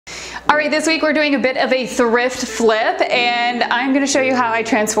All right, this week we're doing a bit of a thrift flip, and I'm going to show you how I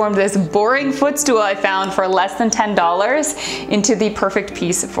transformed this boring footstool I found for less than $10 into the perfect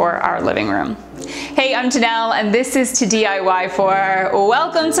piece for our living room. Hey, I'm Janelle, and this is toDIYfor.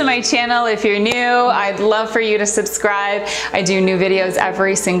 Welcome to my channel. If you're new, I'd love for you to subscribe. I do new videos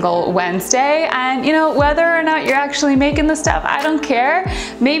every single Wednesday, and you know, whether or not you're actually making the stuff, I don't care.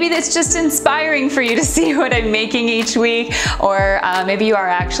 Maybe it's just inspiring for you to see what I'm making each week, or maybe you are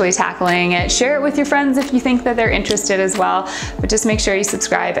actually tackling it. Share it with your friends if you think that they're interested as well, but just make sure you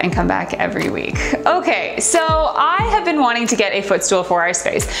subscribe and come back every week. Okay, so I have been wanting to get a footstool for our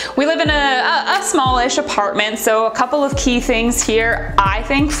space. We live in a smallish apartment, so a couple of key things here I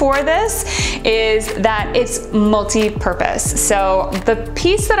think for this is that it's multi-purpose. So the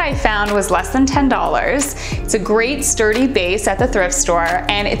piece that I found was less than $10. It's a great sturdy base at the thrift store,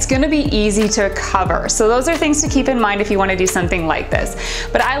 and it's going to be easy to cover. So those are things to keep in mind if you want to do something like this.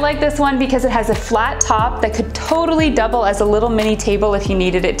 But I like this one because it has a flat top that could totally double as a little mini table if you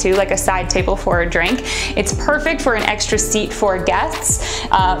needed it to, like a side table for a drink. It's perfect for an extra seat for guests,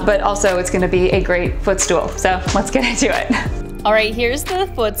 but also it's going to be a great footstool. So let's get into it. All right, here's the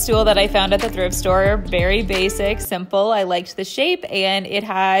footstool that I found at the thrift store. Very basic, simple. I liked the shape and it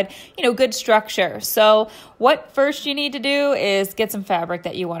had, you know, good structure. So what first you need to do is get some fabric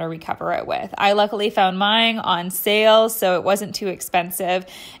that you want to recover it with. I luckily found mine on sale, so it wasn't too expensive.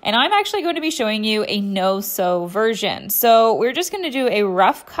 And I'm actually going to be showing you a no-sew version. So we're just going to do a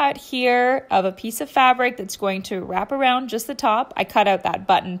rough cut here of a piece of fabric that's going to wrap around just the top. I cut out that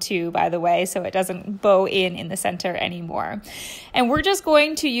button too, by the way, so it doesn't bow in the center anymore. And we're just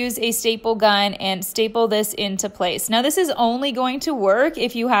going to use a staple gun and staple this into place. Now this is only going to work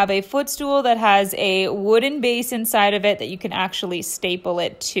if you have a footstool that has a wooden base inside of it that you can actually staple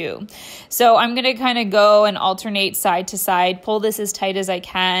it to. So I'm going to kind of go and alternate side to side, pull this as tight as I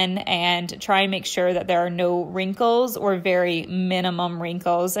can, and try and make sure that there are no wrinkles or very minimum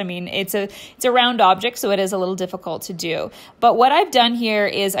wrinkles. I mean, it's a round object, so it is a little difficult to do. But what I've done here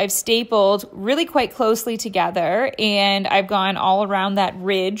is I've stapled really quite closely together, and I've gone all around that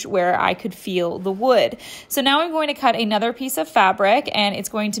ridge where I could feel the wood. So now I'm going to cut another piece of fabric, and it's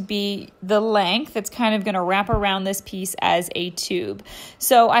going to be the length. It's kind of going to wrap around this piece as a tube.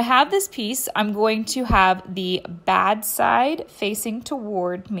 So I have this piece. I'm going to have the bad side facing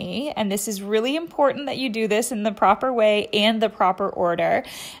toward me, and this is really important that you do this in the proper way and the proper order.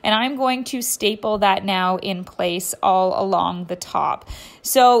 And I'm going to staple that now in place all along the top.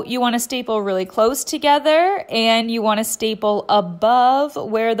 So you want to staple really close together, and you want to staple above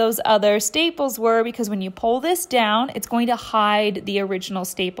where those other staples were, because when you pull this down, it's going to hide the original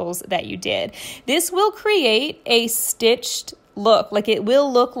staples that you did. This will create a stitched look, like it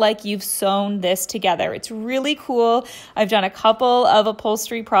will look like you've sewn this together. It's really cool. I've done a couple of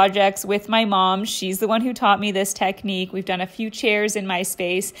upholstery projects with my mom. She's the one who taught me this technique. We've done a few chairs in my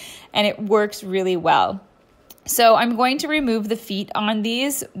space, and it works really well. So I'm going to remove the feet on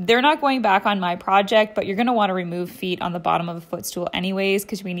these. They're not going back on my project, but you're going to want to remove feet on the bottom of a footstool anyways,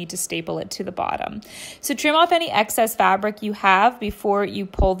 because we need to staple it to the bottom. So trim off any excess fabric you have before you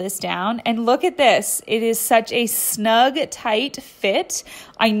pull this down. And look at this. It is such a snug, tight fit.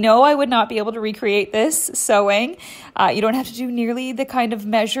 I know I would not be able to recreate this sewing. You don't have to do nearly the kind of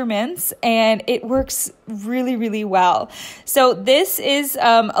measurements, and it works really, really well. So this is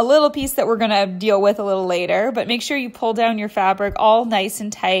a little piece that we're going to deal with a little later, but make sure you pull down your fabric all nice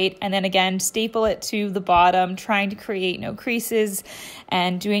and tight, and then again, staple it to the bottom, trying to create no creases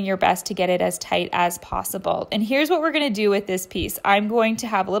and doing your best to get it as tight as possible. And here's what we're going to do with this piece. I'm going to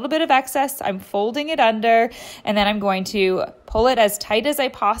have a little bit of excess. I'm folding it under, and then I'm going to pull it as tight as I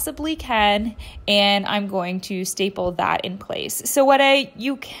possibly can, and I'm going to staple that in place. So what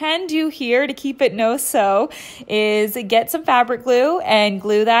you can do here to keep it no-sew is get some fabric glue and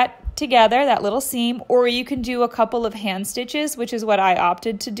glue that together, that little seam, or you can do a couple of hand stitches, which is what I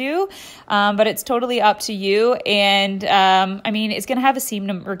opted to do, but it's totally up to you. And I mean, it's going to have a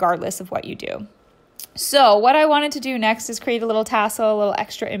seam regardless of what you do. So what I wanted to do next is create a little tassel, a little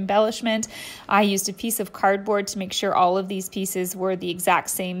extra embellishment. I used a piece of cardboard to make sure all of these pieces were the exact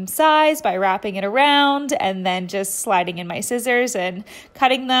same size by wrapping it around and then just sliding in my scissors and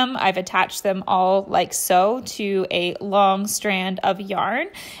cutting them. I've attached them all like so to a long strand of yarn.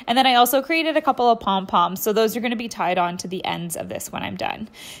 And then I also created a couple of pom-poms. So those are going to be tied on to the ends of this when I'm done.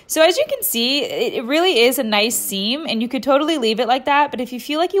 So as you can see, it really is a nice seam, and you could totally leave it like that. But if you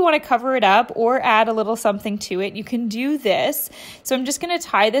feel like you want to cover it up or add a little something to it, you can do this. So I'm just going to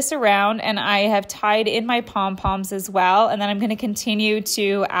tie this around, and I have tied in my pom-poms as well, and then I'm going to continue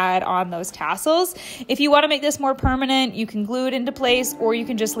to add on those tassels. If you want to make this more permanent, you can glue it into place, or you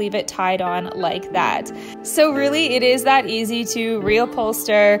can just leave it tied on like that. So really, it is that easy to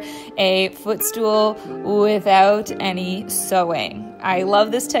reupholster a footstool without any sewing. I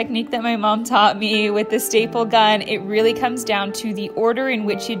love this technique that my mom taught me with the staple gun. It really comes down to the order in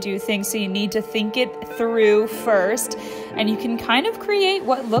which you do things, so you need to think it through first, and you can kind of create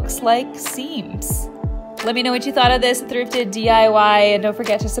what looks like seams. Let me know what you thought of this thrifted DIY, and don't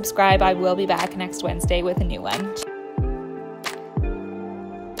forget to subscribe. I will be back next Wednesday with a new one.